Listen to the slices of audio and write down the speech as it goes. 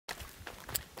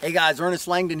Hey guys, Ernest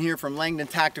Langdon here from Langdon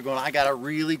Tactical, and I got a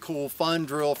really cool fun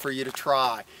drill for you to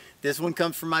try. This one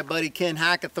comes from my buddy Ken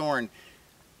Hackathorn.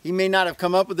 He may not have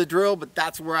come up with the drill, but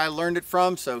that's where I learned it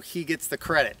from, so he gets the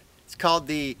credit. It's called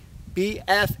the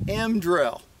BFM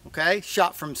Drill, okay?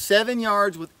 Shot from 7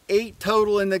 yards with 8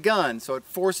 total in the gun, so it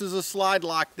forces a slide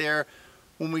lock there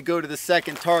when we go to the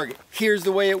second target. Here's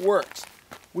the way it works.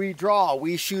 We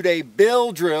shoot a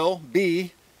bill drill,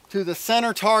 B, to the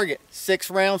center target,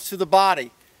 6 rounds to the body.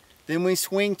 Then we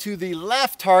swing to the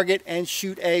left target and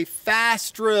shoot a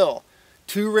fast drill.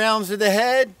 2 rounds to the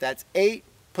head, that's 8,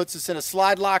 puts us in a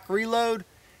slide lock reload.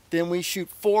 Then we shoot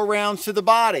 4 rounds to the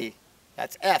body,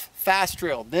 that's F, fast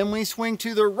drill. Then we swing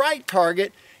to the right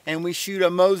target and we shoot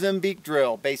a Mozambique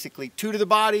drill, basically 2 to the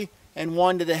body and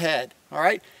 1 to the head. All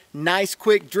right, nice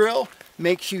quick drill,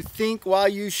 makes you think while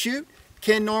you shoot.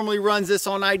 Ken normally runs this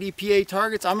on IDPA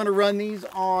targets. I'm gonna run these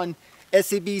on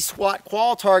SAB SWAT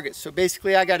qual targets. So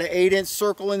basically I got an 8-inch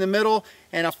circle in the middle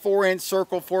and a 4-inch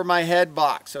circle for my head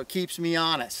box. So it keeps me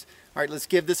honest. All right, let's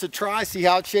give this a try, see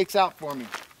how it shakes out for me.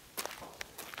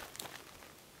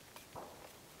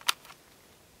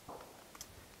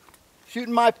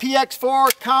 Shooting my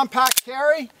PX4 Compact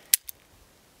carry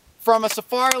from a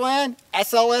Safariland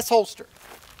SLS holster.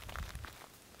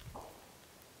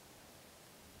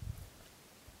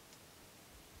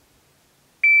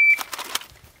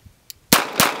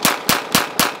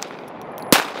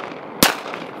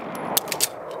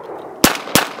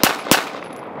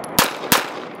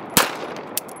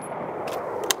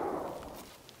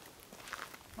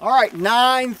 All right,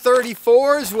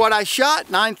 934 is what I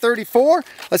shot, 934.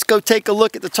 Let's go take a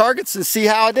look at the targets and see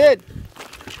how I did.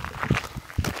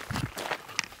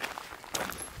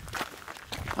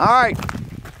 All right,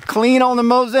 clean on the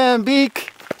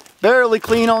Mozambique, barely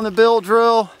clean on the bill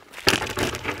drill,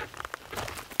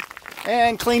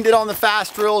 and cleaned it on the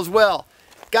fast drill as well.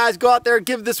 Guys, go out there,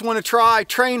 give this one a try,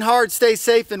 train hard, stay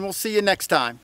safe, and we'll see you next time.